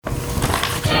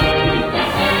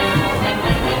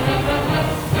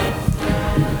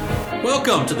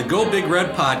Welcome to the Go Big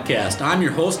Red podcast. I'm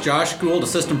your host, Josh Gould,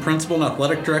 Assistant Principal and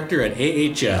Athletic Director at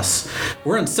AHS.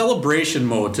 We're in celebration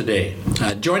mode today.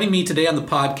 Joining me today on the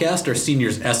podcast are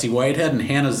seniors Essie Whitehead and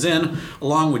Hannah Zinn,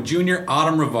 along with Junior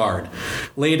Autumn Rivard.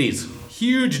 Ladies,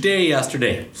 huge day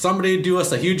yesterday. Somebody do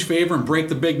us a huge favor and break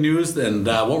the big news and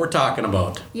what we're talking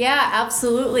about. Yeah,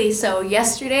 absolutely. So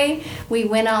yesterday we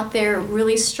went out there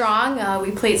really strong.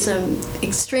 We played some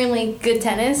extremely good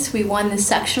tennis. We won the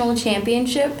sectional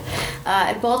championship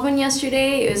at Baldwin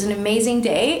yesterday. It was an amazing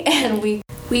day, and we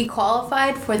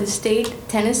qualified for the state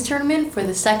tennis tournament for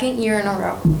the second year in a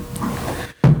row.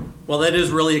 Well, that is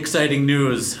really exciting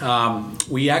news.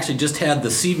 We actually just had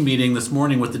the seed meeting this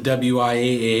morning with the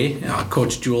WIAA.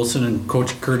 Coach Juleson and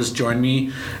Coach Curtis joined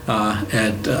me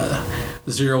at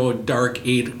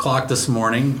 8 o'clock this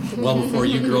morning, well before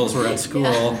you girls were at school.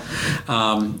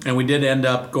 Yeah. And we did end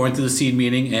up going through the seed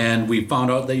meeting, and we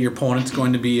found out that your opponent's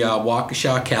going to be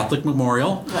Waukesha Catholic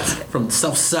Memorial from the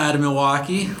south side of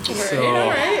Milwaukee.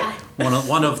 Right.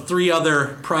 One of three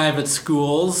other private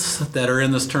schools that are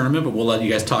in this tournament, but we'll let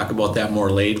you guys talk about that more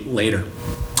later.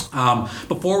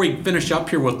 Before we finish up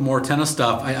here with more tennis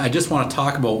stuff, I just want to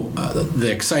talk about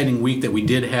the exciting week that we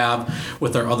did have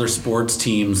with our other sports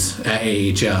teams at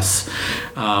AHS.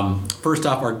 First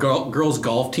off, our girls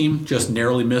golf team just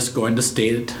narrowly missed going to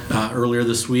state earlier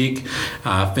this week,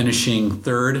 finishing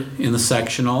third in the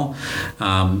sectional.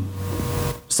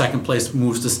 Second place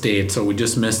moves to state, so we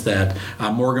just missed that.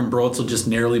 Morgan Brotzel just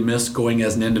narrowly missed going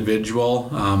as an individual,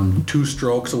 2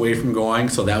 strokes away from going,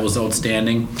 so that was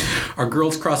outstanding. Our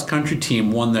girls cross country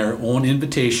team won their own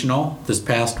invitational this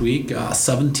past week.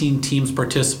 17 teams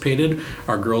participated.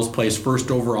 Our girls placed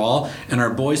first overall, and our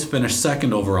boys finished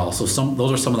second overall. So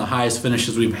those are some of the highest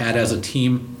finishes we've had as a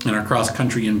team in our cross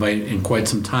country invite in quite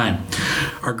some time.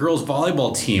 Our girls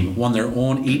volleyball team won their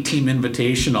own 8-team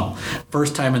invitational.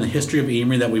 First time in the history of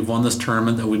Amory that we've won this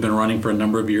tournament that we've been running for a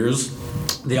number of years.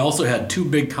 They also had 2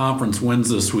 big conference wins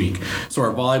this week. So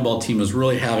our volleyball team is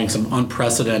really having some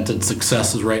unprecedented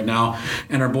successes right now.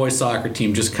 And our boys soccer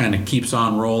team just kind of keeps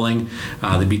on rolling.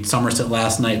 They beat Somerset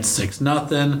last night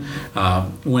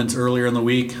 6-0. Wins earlier in the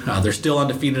week. They're still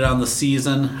undefeated on the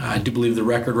season. I do believe the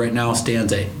record right now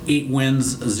stands at 8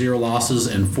 wins, 0 losses,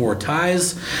 and 4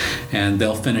 ties. And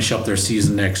they'll finish up their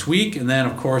season next week. And then,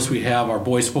 of course, we have our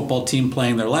boys football team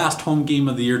playing their last home game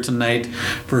of the year tonight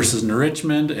versus New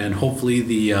Richmond. And hopefully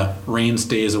the rain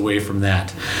stays away from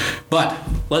that. But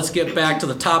let's get back to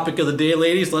the topic of the day,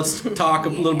 ladies. Let's talk a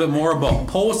little bit more about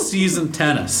postseason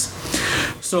tennis.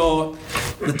 So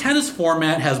the tennis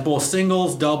format has both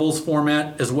singles, doubles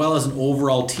format, as well as an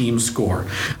overall team score.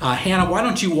 Hannah, why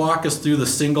don't you walk us through the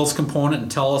singles component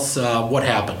and tell us what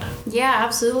happened? Yeah,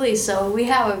 absolutely. So we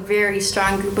have a very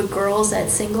strong group of girls at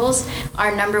singles.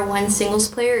 Our number 1 singles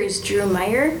player is Drew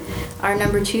Meyer. Our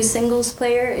number 2 singles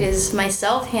player is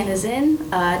myself, Hannah Zinn.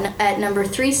 At number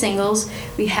 3 singles,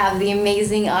 we have the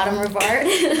amazing Autumn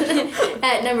Rivard.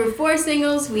 At number 4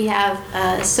 singles, we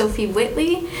have Sophie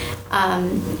Whitley.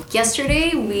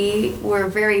 Yesterday, we were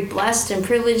very blessed and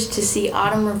privileged to see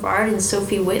Autumn Rivard and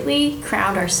Sophie Whitley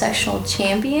crowned our sectional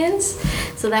champions.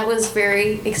 So that was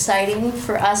very exciting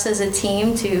for us as a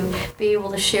team to be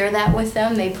able to share that with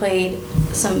them. They played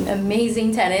some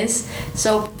amazing tennis.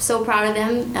 So proud of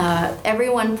them.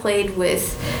 Everyone played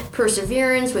with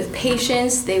perseverance, with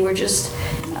patience. They were just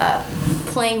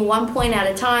playing 1 point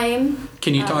at a time.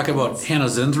 Can you talk about Hannah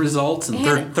Zinn's results in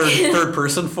third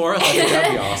person for us? I think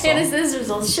that'd be awesome. Hannah Zinn's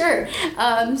results, sure.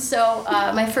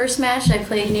 My first match, I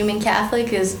played Newman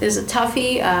Catholic, is a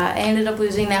toughie. I ended up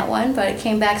losing that one, but I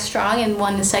came back strong and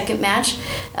won the second match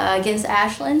against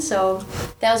Ashland. So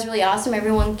that was really awesome.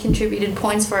 Everyone contributed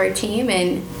points for our team,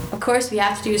 and of course we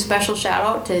have to do a special shout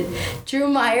out to Drew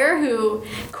Meyer, who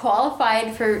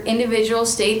qualified for individual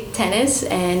state tennis,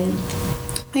 and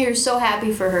we were so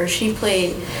happy for her. She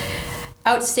played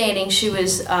outstanding. She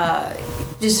was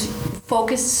just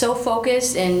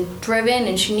focused and driven,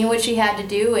 and she knew what she had to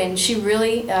do, and she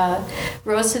really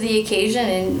rose to the occasion,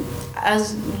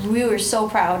 and we were so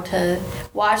proud to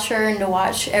watch her and to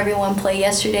watch everyone play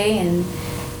yesterday, and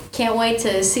can't wait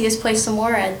to see us play some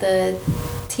more at the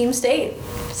team state.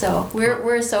 So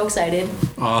we're so excited.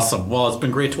 Awesome. Well, it's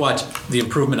been great to watch the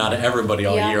improvement out of everybody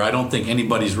all year. I don't think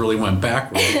anybody's really went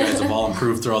backwards. You guys have all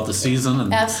improved throughout the season.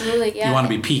 And absolutely, yeah. You want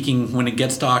to be peaking when it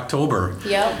gets to October.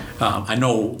 Yep. I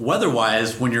know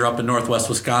weather-wise, when you're up in northwest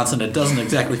Wisconsin, it doesn't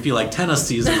exactly feel like tennis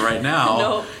season right now.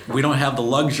 Nope. We don't have the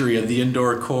luxury of the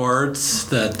indoor courts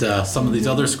that some of these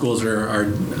other schools are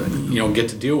get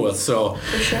to deal with. So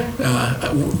for sure.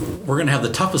 We're going to have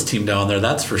the toughest team down there,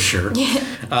 that's for sure.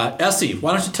 Essie,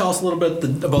 why don't you tell us a little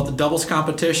bit about the doubles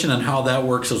competition and how that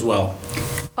works as well?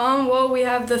 Well, we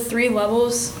have the 3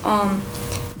 levels,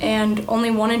 and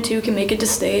only 1 and 2 can make it to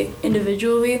state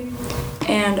individually.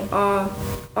 And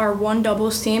our 1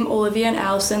 doubles team, Olivia and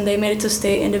Allison, they made it to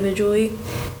state individually.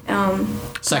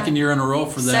 Second year in a row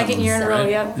for them. Second year in a row, right?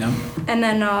 yep. Yeah. And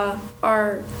then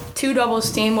our 2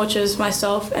 doubles team, which is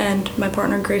myself and my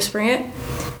partner Grace Springett,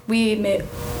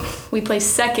 we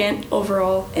placed second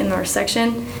overall in our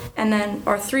section. And then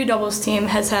our 3 doubles team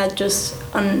has had just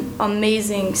an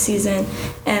amazing season,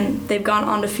 and they've gone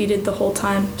undefeated the whole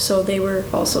time, so they were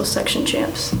also section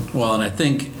champs. Well, and I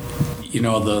think,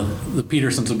 the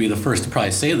Petersons will be the first to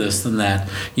probably say this, than that,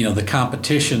 the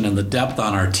competition and the depth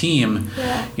on our team,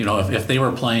 if they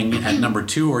were playing at number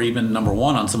 2 or even number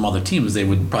 1 on some other teams, they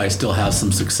would probably still have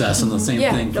some success. And the same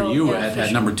thing for you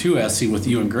at number 2, Essie, with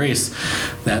you and Grace,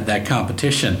 that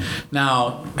competition.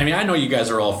 Now, I know you guys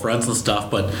are all friends and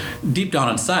stuff, but deep down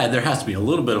inside, there has to be a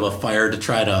little bit of a fire to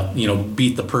try to,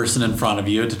 beat the person in front of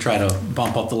you, to try to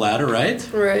bump up the ladder, right?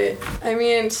 Right.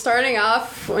 Starting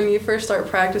off, when you first start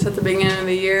practice at the beginning of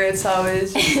the year, it's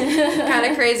always kind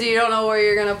of crazy. You don't know where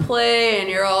you're going to play, and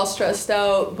you're all stressed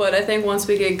out. But I think once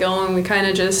we get going, we kind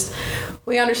of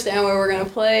we understand where we're going to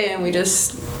play, and we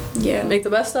just make the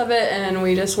best of it, and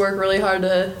we just work really hard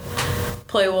to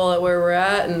play well at where we're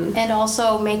at, and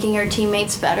also making our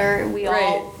teammates better. We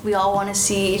all want to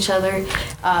see each other.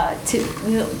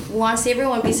 We want to see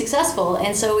everyone be successful,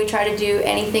 and so we try to do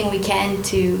anything we can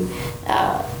to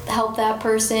help that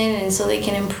person, and so they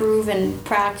can improve and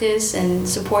practice and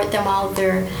support them while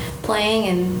they're playing.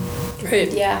 And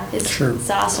it's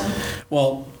awesome.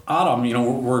 Well, Autumn,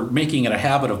 we're making it a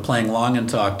habit of playing long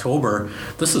into October.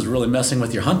 This is really messing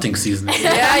with your hunting season.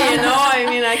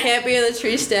 I can't be in the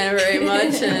tree stand very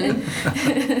much, and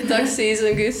duck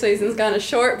season, goose season's kind of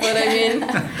short, but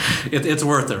it's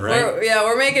worth it, right?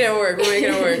 We're making it work.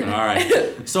 All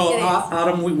right. So,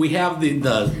 Autumn, we have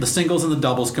the singles and the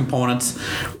doubles components.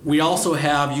 We also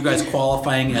have you guys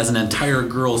qualifying as an entire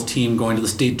girls team going to the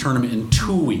state tournament in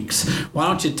 2 weeks. Why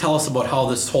don't you tell us about how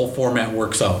this whole format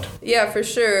works out? Yeah, for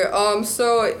sure.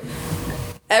 So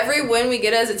every win we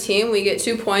get as a team, we get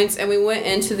 2 points, and we went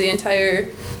into the entire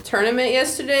tournament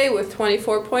yesterday with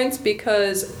 24 points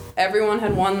because everyone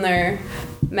had won their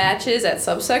matches at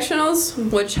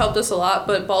subsectionals, which helped us a lot,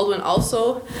 but Baldwin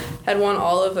also had won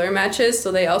all of their matches,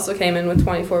 so they also came in with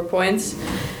 24 points.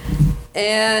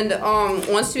 And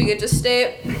once we get to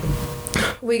state,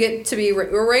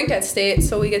 we're ranked at state,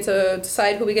 so we get to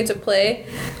decide who we get to play.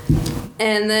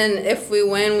 And then if we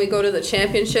win, we go to the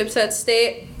championships at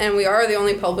state, and we are the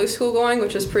only public school going,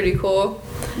 which is pretty cool,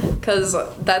 because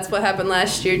that's what happened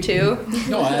last year too.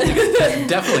 No, I think it's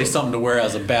definitely something to wear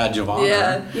as a badge of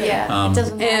honor. It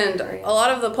doesn't matter. And a lot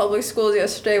of the public schools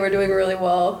yesterday were doing really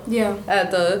well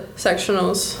at the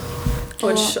sectionals,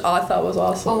 which I thought was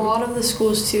awesome. A lot of the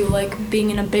schools too, like being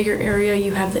in a bigger area,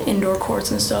 you have the indoor courts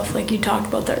and stuff. Like you talked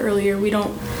about that earlier. We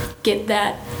don't get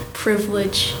that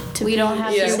privilege to we don't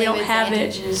have we don't have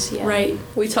it right.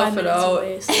 We tough it out.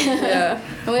 Away, so. And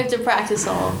we have to practice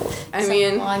all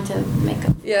long to make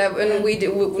up. Yeah, when we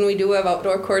do have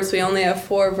outdoor courts, we only have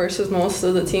 4 versus most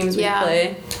of the teams we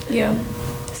play. Yeah.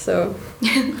 So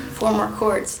 4 more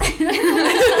courts.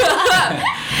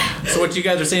 So what you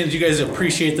guys are saying is you guys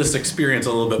appreciate this experience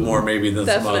a little bit more maybe than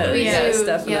some others. Yes,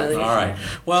 definitely. All right.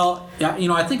 Well,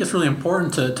 I think it's really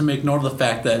important to make note of the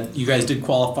fact that you guys did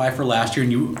qualify for last year,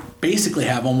 and you basically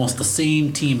have almost the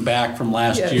same team back from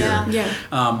last year.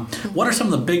 Yeah. What are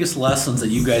some of the biggest lessons that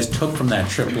you guys took from that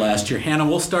trip last year? Hannah,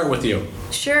 we'll start with you.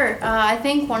 Sure. I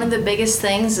think one of the biggest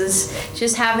things is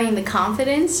just having the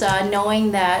confidence,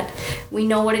 knowing that we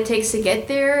know what it takes to get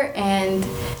there, and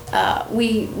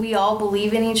we all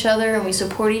believe in each other and we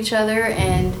support each other,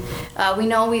 and we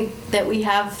know that we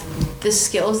have the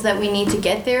skills that we need to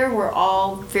get there. We're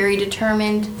all very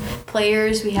determined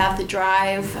players. We have the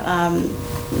drive,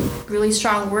 really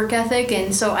strong work ethic,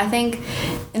 and so I think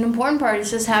an important part is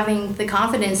just having the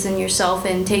confidence in yourself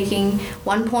and taking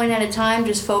 1 point at a time,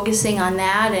 just focusing on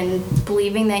that and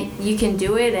believing that you can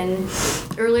do it. And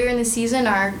earlier in the season,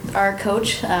 our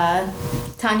coach,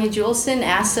 Tanya Juleson,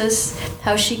 asked us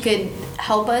how she could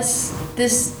help us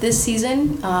this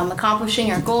season,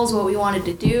 accomplishing our goals, what we wanted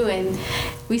to do, and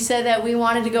we said that we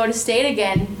wanted to go to state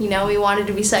again. We wanted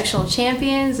to be sectional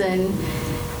champions, and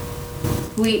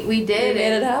we did. We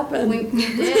made it happen. We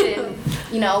did,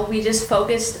 and we just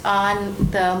focused on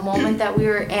the moment that we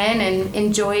were in and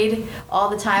enjoyed all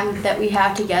the time that we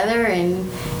have together, and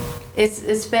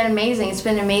it's been amazing. It's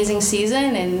been an amazing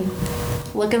season, and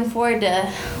looking forward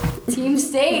to Team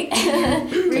State.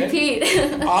 Repeat.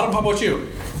 Autumn, how about you?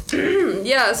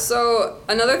 Yeah, so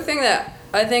another thing that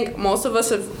I think most of us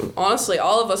have, honestly,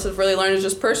 all of us have really learned is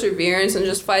just perseverance and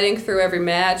just fighting through every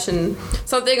match. And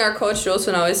something our coach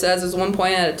Jolson always says is 1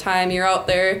 point at a time. You're out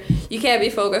there, you can't be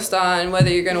focused on whether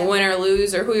you're going to win or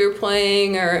lose or who you're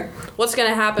playing or what's going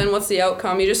to happen, what's the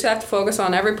outcome. You just have to focus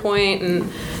on every point and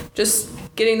just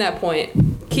getting that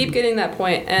point. Keep getting that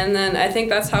point. And then I think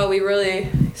that's how we really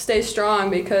stay strong,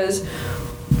 because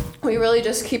we really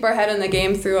just keep our head in the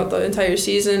game throughout the entire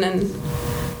season. And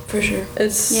for sure,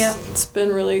 it's been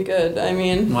really good. I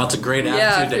mean, well, it's a great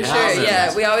attitude to have. Sure.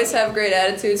 Yeah, we always have great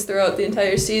attitudes throughout the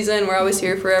entire season. We're always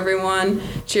here for everyone,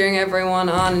 cheering everyone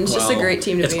on. It's just a great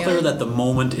team to be on. It's clear that the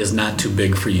moment is not too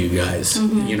big for you guys.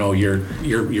 Mm-hmm. You know,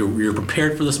 you're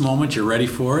prepared for this moment. You're ready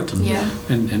for it,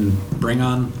 and bring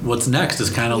on what's next is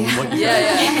kind of what you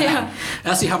guys.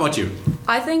 Essie, how about you?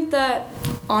 I think that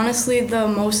honestly the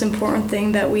most important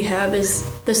thing that we have is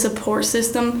the support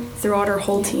system throughout our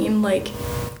whole team. Like,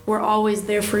 we're always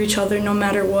there for each other no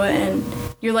matter what, and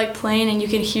you're like playing and you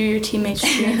can hear your teammates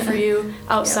cheering for you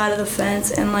outside of the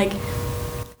fence, and like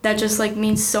that just like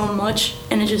means so much,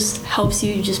 and it just helps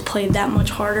you just play that much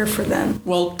harder for them.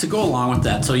 Well, to go along with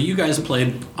that, so you guys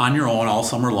played on your own all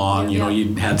summer long. You know,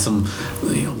 you had some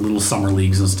little summer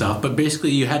leagues and stuff, but basically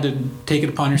you had to take it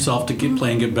upon yourself to get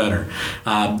play and get better.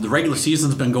 The regular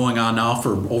season's been going on now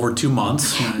for over 2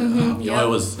 months. You know, it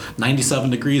was 97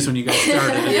 degrees when you guys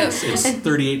started. It's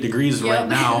 38 degrees right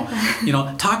now. You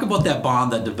know, talk about that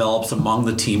bond that develops among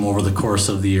the team over the course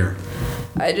of the year.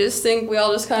 I just think we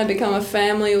all just kind of become a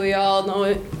family. We all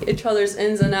know each other's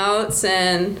ins and outs,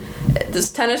 and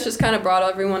this tennis just kind of brought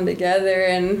everyone together,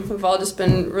 and we've all just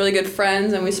been really good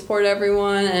friends, and we support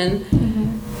everyone,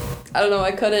 and I don't know,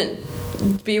 I couldn't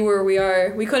be where we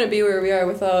are. We couldn't be where we are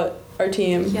without our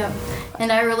team. Yep.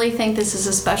 And I really think this is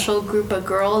a special group of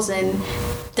girls, and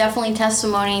definitely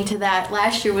testimony to that.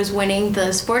 Last year was winning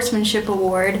the Sportsmanship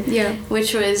Award,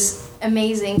 which was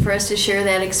amazing for us to share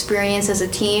that experience as a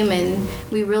team, and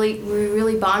we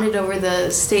really bonded over the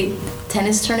state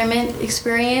tennis tournament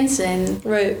experience. And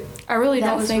I really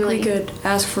don't think we could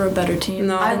ask for a better team.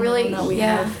 No, I really that we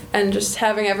have. And just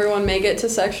having everyone make it to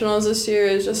sectionals this year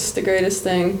is just the greatest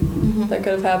thing that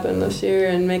could have happened this year,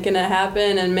 and making it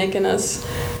happen and making us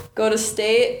go to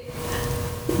state.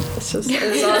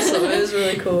 It was awesome. It was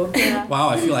really cool. Wow,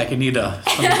 I feel like I need some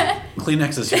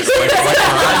Kleenexes here so I can wipe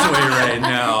my eyes away right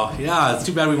now. Yeah, it's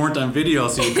too bad we weren't on video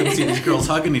so you couldn't see these girls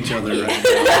hugging each other right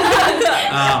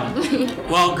now.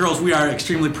 Well, girls, we are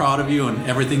extremely proud of you and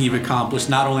everything you've accomplished.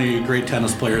 Not only are you great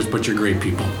tennis players, but you're great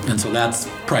people. And so that's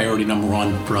priority number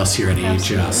one for us here at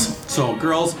AHS. So,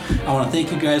 girls, I want to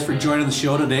thank you guys for joining the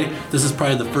show today. This is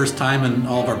probably the first time in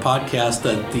all of our podcasts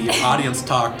that the audience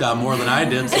talked more than I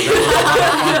did, so that was a lot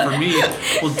of fun for me.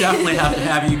 We'll definitely have to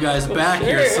have you guys back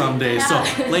here someday. So,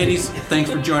 ladies, thanks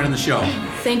for joining the show.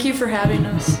 Thank you for having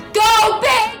us. Go